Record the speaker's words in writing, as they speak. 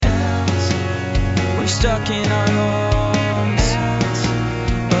stuck in our homes,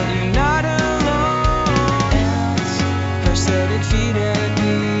 but you're not alone. First let it feed at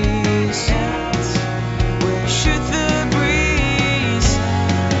peace, where you shoot the breeze.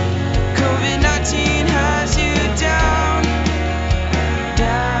 COVID-19 has you down,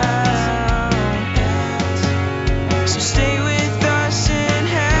 down. So stay with us and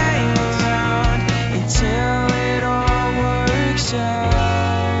hang around until it all works out.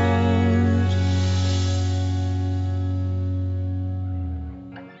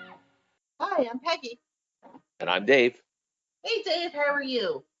 Hi, I'm Peggy. And I'm Dave. Hey, Dave, how are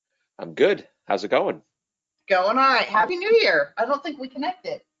you? I'm good. How's it going? Going all right. Happy New Year. I don't think we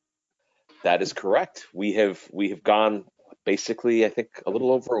connected. That is correct. We have gone basically, I think, a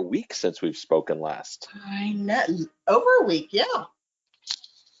little over a week since we've spoken last. I know. Over a week, yeah.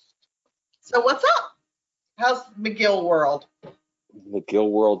 So what's up? How's McGill World? McGill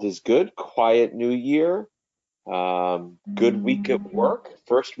World is good. Quiet New Year. Good week at work.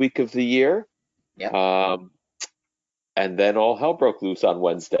 First week of the year. Yep. And then all hell broke loose on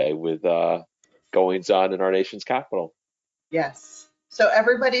Wednesday with goings on in our nation's capital. Yes. So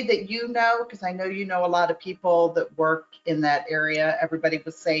everybody that you know, because I know you know a lot of people that work in that area, everybody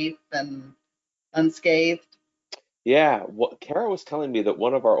was safe and unscathed. Yeah, Kara was telling me that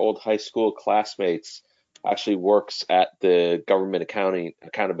one of our old high school classmates actually works at the Government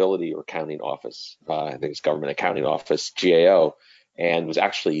Accountability or Accounting Office. I think it's Government Accounting Office, GAO, and was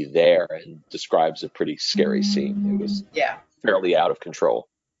actually there and describes a pretty scary scene. It was Yeah. fairly out of control.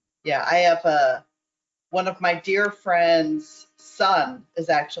 Yeah. I have one of my dear friends' son is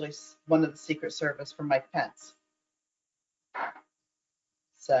actually one of the Secret Service for Mike Pence.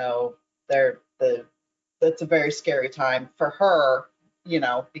 So that's a very scary time for her,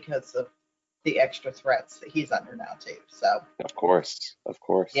 because of the extra threats that he's under now too. So Of course, of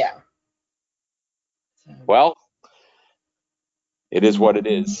course. yeah. So, Well, it is what it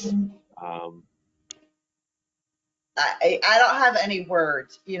is. I don't have any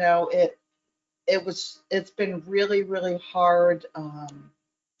words. It's been really, really hard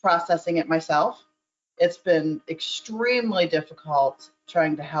processing it myself. It's been extremely difficult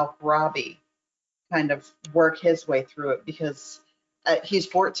trying to help Robbie kind of work his way through it because he's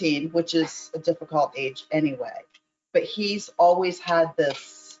 14, which is a difficult age anyway. But he's always had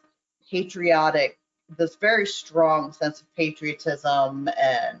this very strong sense of patriotism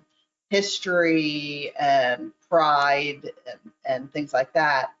and history and pride and things like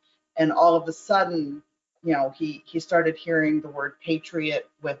that. And all of a sudden, he started hearing the word patriot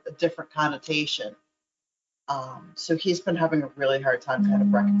with a different connotation. So he's been having a really hard time kind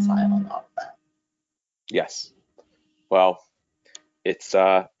of reconciling all of that. Yes. Well, it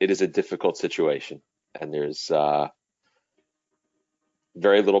is a difficult situation, and there's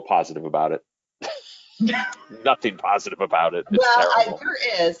very little positive about it. Nothing positive about it. It's terrible.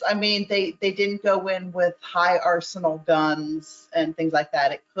 There is. I mean, they didn't go in with high arsenal guns and things like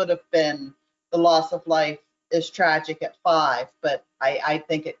that. It could have been the loss of life is tragic at 5, but I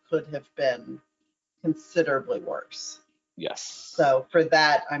think it could have been considerably worse. Yes. So for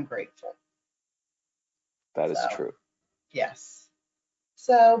that, I'm grateful. That is true. Yes.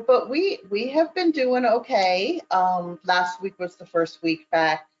 So, but we have been doing okay. Last week was the first week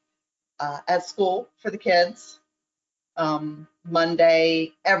back at school for the kids.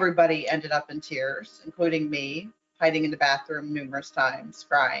 Monday, everybody ended up in tears, including me, hiding in the bathroom numerous times,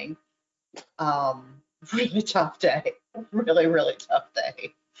 crying. Really tough day. Really, really tough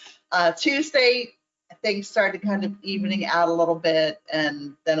day. Tuesday, things started kind of evening out a little bit,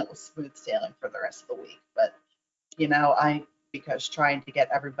 and then it was smooth sailing for the rest of the week. But, because trying to get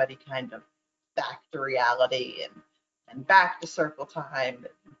everybody kind of back to reality and back to circle time,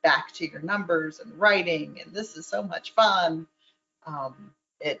 back to your numbers and writing, and this is so much fun.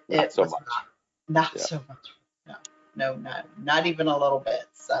 It was so much. Not so much. No, not even a little bit.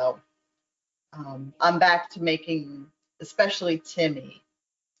 So I'm back to making, especially Timmy,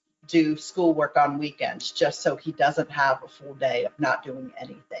 do schoolwork on weekends just so he doesn't have a full day of not doing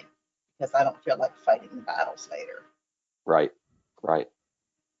anything because I don't feel like fighting the battles later. Right.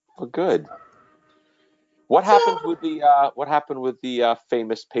 Well, good. What happened with the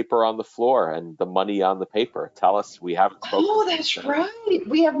famous paper on the floor and the money on the paper? Tell us. We haven't spoken. Oh, that's right.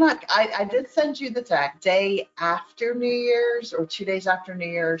 We have not. I did send you the day after New Year's or 2 days after New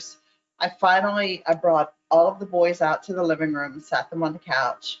Year's. I brought all of the boys out to the living room and sat them on the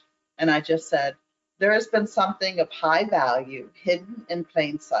couch. And I just said, there has been something of high value hidden in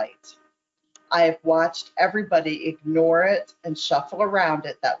plain sight. I have watched everybody ignore it and shuffle around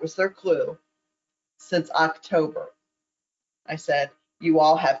it. That was their clue. Since October. I said, you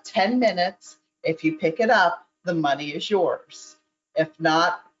all have 10 minutes. If you pick it up, the money is yours. If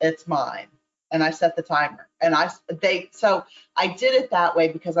not, it's mine. And I set the timer. And so I did it that way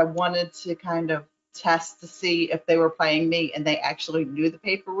because I wanted to kind of test to see if they were playing me, and they actually knew the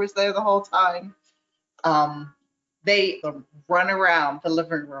paper was there the whole time. They run around the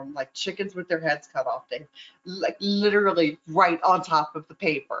living room like chickens with their heads cut off. They like literally right on top of the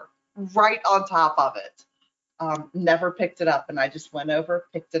paper, right on top of it. Never picked it up, and I just went over,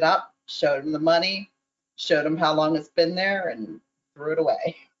 picked it up, showed them the money, showed them how long it's been there, and threw it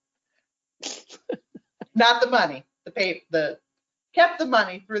away. Not the money, kept the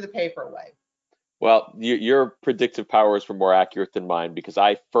money, threw the paper away. Well, your predictive powers were more accurate than mine because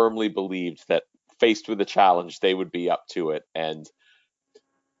I firmly believed that faced with a challenge, they would be up to it. And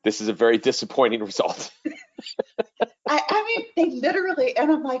this is a very disappointing result. I mean, they literally,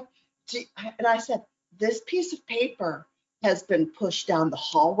 and I'm like, and I said, this piece of paper has been pushed down the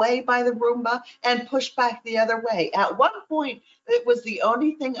hallway by the Roomba and pushed back the other way. At one point, it was the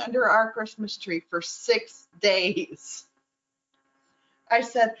only thing under our Christmas tree for 6 days. I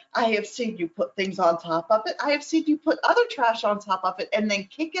said, I have seen you put things on top of it. I have seen you put other trash on top of it and then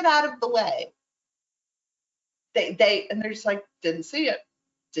kick it out of the way. And they're just like, didn't see it.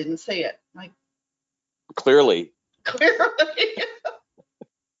 Didn't see it. Like, Clearly. clearly.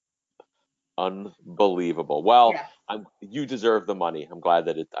 Unbelievable. Well, Yeah. You deserve the money. I'm glad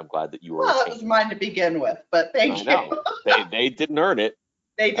that you were. Well, it was mine to begin with, but thank you. They didn't earn it.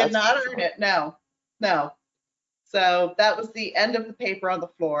 They did That's not for earn sure. it. No, no. So that was the end of the paper on the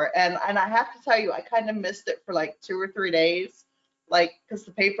floor. And I have to tell you, I kind of missed it for like 2 or 3 days, like, because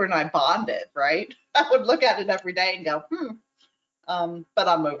the paper and I bonded, right? I would look at it every day and go, but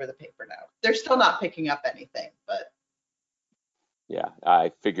I'm over the paper now. They're still not picking up anything, but Yeah,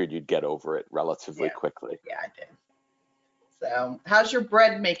 I figured you'd get over it relatively Yeah. quickly. yeah, I did. So how's your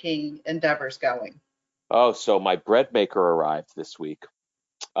bread making endeavors going? Oh, so my bread maker arrived this week.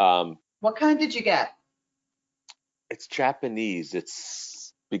 What kind did you get? It's Japanese.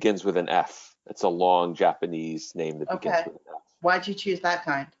 It's begins with an F. It's a long Japanese name that begins Okay. with an F. Why'd you choose that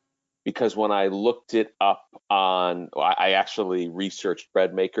kind? Because when I looked it up I actually researched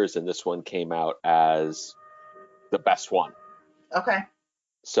bread makers, and this one came out as the best one. Okay.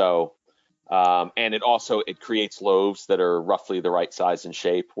 So, and it creates loaves that are roughly the right size and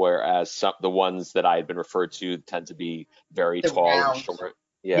shape, whereas the ones that I had been referred to tend to be very The tall and round. short.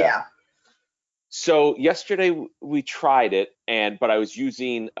 Yeah. So yesterday we tried it, but I was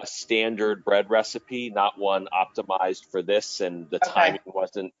using a standard bread recipe, not one optimized for this, and the Okay. timing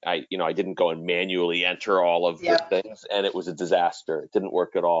wasn't. I didn't go and manually enter all of the Yep. things, and it was a disaster. It didn't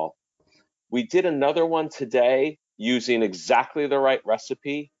work at all. We did another one today using exactly the right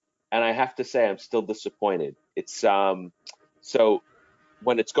recipe, and I have to say I'm still disappointed. It's so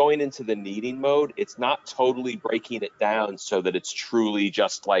when it's going into the kneading mode, it's not totally breaking it down so that it's truly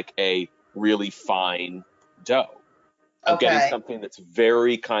just like a really fine dough. I'm getting Okay. something that's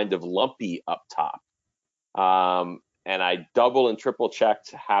very kind of lumpy up top. And I double and triple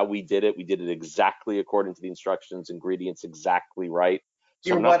checked how we did it. We did it exactly according to the instructions, ingredients exactly right. So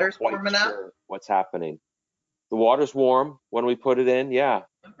Your I'm not water's quite warming up? sure what's happening. The water's warm when we put it in, yeah.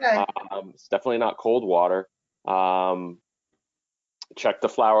 Okay. It's definitely not cold water. Check the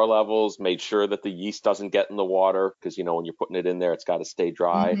flour levels, made sure that the yeast doesn't get in the water because when you're putting it in there, it's got to stay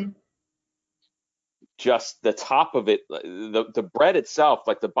dry. Mhm. Just the top of it, the bread itself,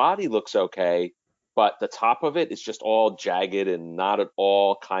 like the body looks okay, but the top of it is just all jagged and not at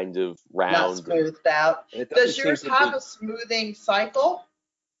all kind of Not round. smoothed out. And it doesn't Does yours seem to have be a smoothing cycle?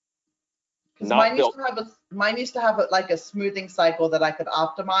 Because not mine built. used to have like a smoothing cycle that I could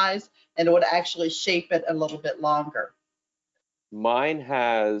optimize, and it would actually shape it a little bit longer. Mine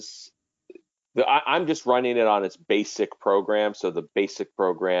has I'm just running it on its basic program. So the basic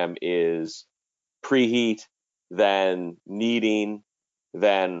program is preheat, then kneading,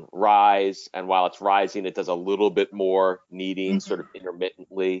 then rise. And while it's rising, it does a little bit more kneading Mhm. sort of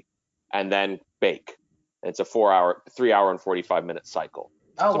intermittently, and then bake. And it's a 3 hour and 45-minute cycle.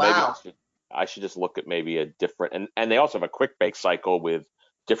 Oh, So maybe wow. I should just look at maybe a different, and they also have a quick bake cycle with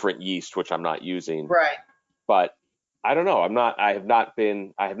different yeast, which I'm not using. Right. But I don't know. I have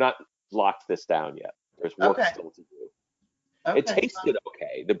not locked this down yet. There's work Okay. still to do. It Okay. tasted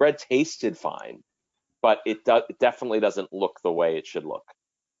okay. The bread tasted fine, but it definitely doesn't look the way it should look.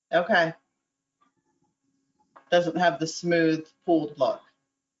 Okay. Doesn't have the smooth, pulled look.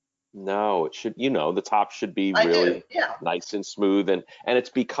 No, it should, the top should be I really do. Yeah. nice and smooth, and it's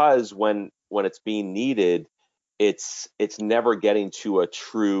because when it's being kneaded, it's never getting to a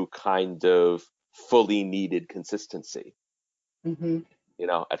true kind of fully kneaded consistency. Hmm.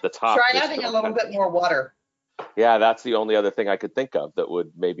 at the top. Try there's adding a no little kind of- bit more water Yeah, that's the only other thing I could think of that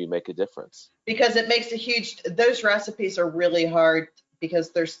would maybe make a difference. because it makes those recipes are really hard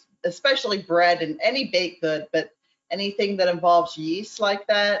because there's, especially bread and any baked good, but anything that involves yeast like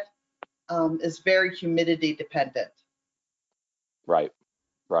that is very humidity dependent. Right.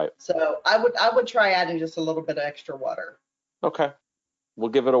 So I would try adding just a little bit of extra water. Okay. We'll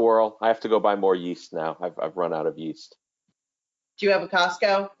give it a whirl. I have to go buy more yeast now. I've run out of yeast. Do you have a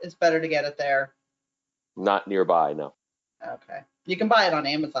Costco? It's better to get it there. Not nearby, no. Okay. You can buy it on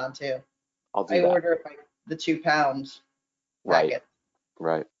Amazon too. I'll do I that. order it by the 2 pounds Right. packet.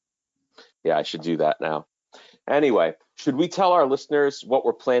 Right. Yeah, I should do that now. Anyway, should we tell our listeners what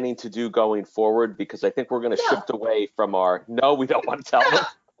we're planning to do going forward? Because I think we're going to Yeah. shift away from no, we don't want to tell them.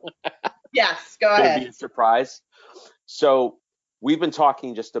 Yes, go It's going to be ahead. a surprise. So we've been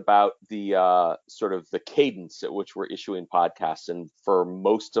talking just about the sort of the cadence at which we're issuing podcasts. And for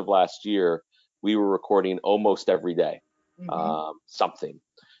most of last year, we were recording almost every day, Mhm. something.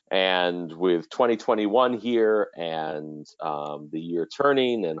 And with 2021 here and the year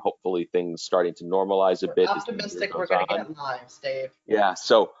turning and hopefully things starting to normalize a We're bit as the year optimistic we're goes going to on. get lives, Dave. Yeah,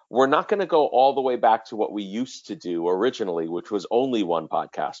 so we're not going to go all the way back to what we used to do originally, which was only one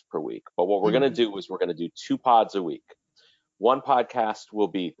podcast per week. But what we're going to Mhm. do is we're going to do 2 pods a week. One podcast will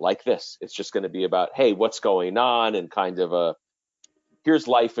be like this. It's just going to be about, hey, what's going on, and kind of a here's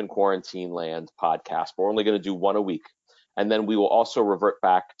life in quarantine land podcast. We're only going to do 1 a week. And then we will also revert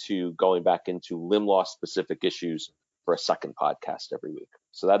back to going back into limb loss specific issues for a second podcast every week.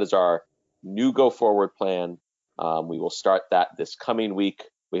 So that is our new go forward plan. We will start that this coming week.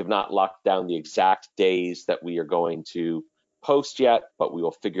 We have not locked down the exact days that we are going to post yet, but we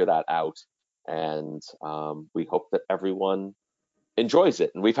will figure that out. And we hope that everyone enjoys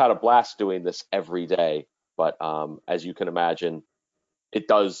it. And we've had a blast doing this every day. But as you can imagine, it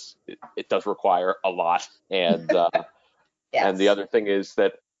does require a lot. And Yes. and the other thing is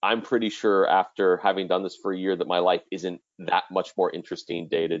that I'm pretty sure after having done this for a year that my life isn't that much more interesting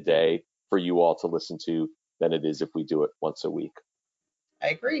day to day for you all to listen to than it is if we do it once a week. I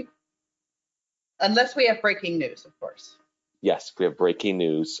agree. Unless we have breaking news, of course. Yes, if we have breaking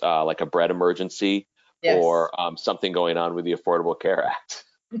news, like a bread emergency Yes. or something going on with the Affordable Care Act.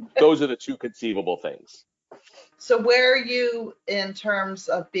 Those are the 2 conceivable things. So where are you in terms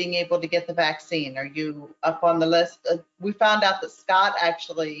of being able to get the vaccine? Are you up on the list? We found out that Scott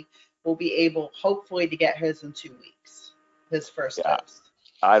actually will be able, hopefully, to get his in 2 weeks, his first Yeah. dose.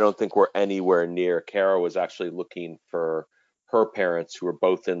 I don't think we're anywhere near. Kara was actually looking for her parents who are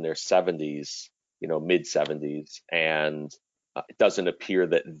both in their 70s, mid 70s, and it doesn't appear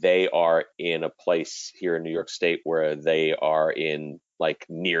that they are in a place here in New York State where they are in like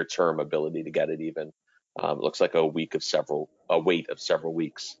near term ability to get it even. It looks like a wait of several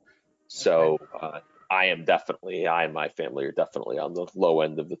weeks. So I and my family are definitely on the low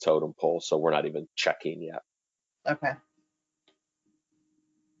end of the totem pole. So we're not even checking yet. Okay.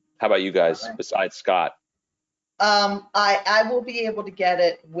 How about you guys, All right. besides Scott? I will be able to get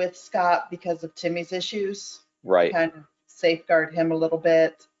it with Scott because of Timmy's issues. Right. Kind of safeguard him a little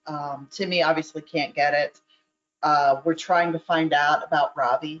bit. Timmy obviously can't get it. We're trying to find out about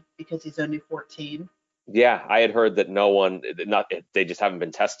Robbie because he's only 14. Yeah, I had heard that they just haven't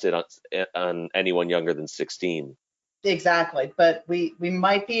been tested on anyone younger than 16. Exactly, but we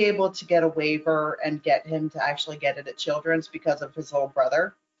might be able to get a waiver and get him to actually get it at Children's because of his little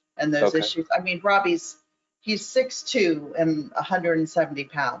brother and those Okay. issues. I mean, he's 6'2" and 170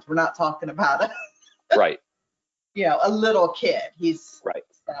 pounds. We're not talking about Right. a little kid. Right.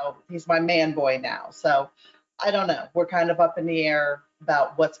 So he's my man boy now. So I don't know. We're kind of up in the air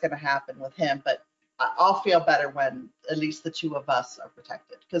about what's going to happen with him, but I'll feel better when at least the 2 of us are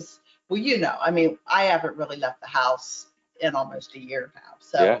protected. Because, I mean, I haven't really left the house in almost a year now.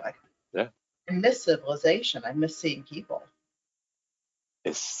 So Yeah. I miss civilization. I miss seeing people.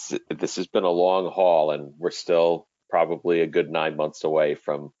 This has been a long haul, and we're still probably a good 9 months away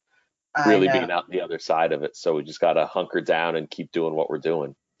from really I know. being out the other side of it. So we just got to hunker down and keep doing what we're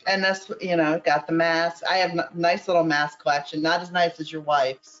doing. And that's, got the mask. I have a nice little mask collection, not as nice as your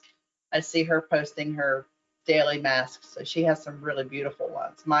wife's. I see her posting her daily masks. So she has some really beautiful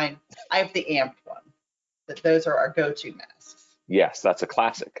ones. Mine, I have the amped one. Those are our go-to masks. Yes, that's a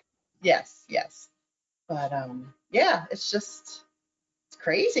classic. Yes. But yeah, it's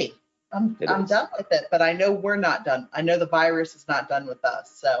crazy. I'm done with it, but I know we're not done. I know the virus is not done with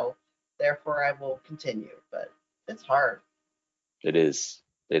us. So therefore I will continue, but it's hard. It is.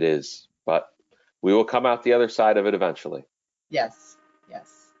 But we will come out the other side of it eventually. Yes.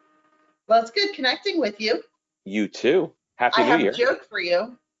 Well, it's good connecting with you. You too. Happy I New have Year. a joke for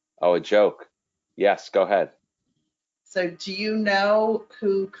you. Oh, a joke. Yes, go ahead. So do you know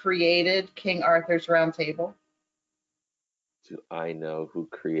who created King Arthur's Round Table? Do I know who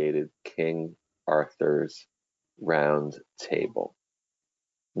created King Arthur's Round Table?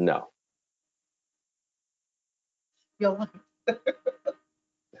 No. You'll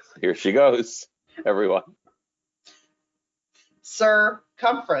Here she goes, everyone.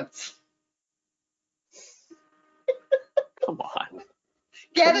 circumference. Come on.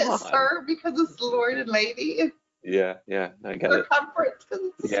 Get Come it, on. sir, because it's Lord and Lady. Yeah, I get it. Circumference,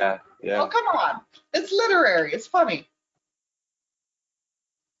 because it's Yeah. Oh, come on. It's literary. It's funny.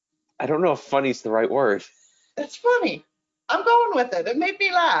 I don't know if funny's the right word. It's funny. I'm going with it. It made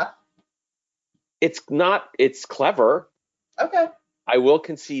me laugh. It's not, it's clever. Okay. I will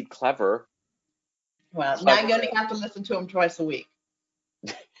concede clever. Well, now you're going to have to listen to him twice a week.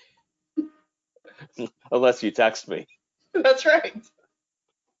 Unless you text me. That's right.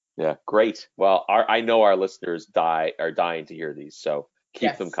 Yeah, great. Well, I know our listeners are dying to hear these, so keep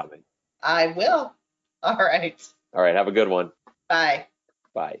Yes. them coming. I will. All right. All right, have a good one. Bye.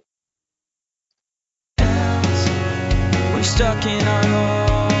 Bye. We're stuck in our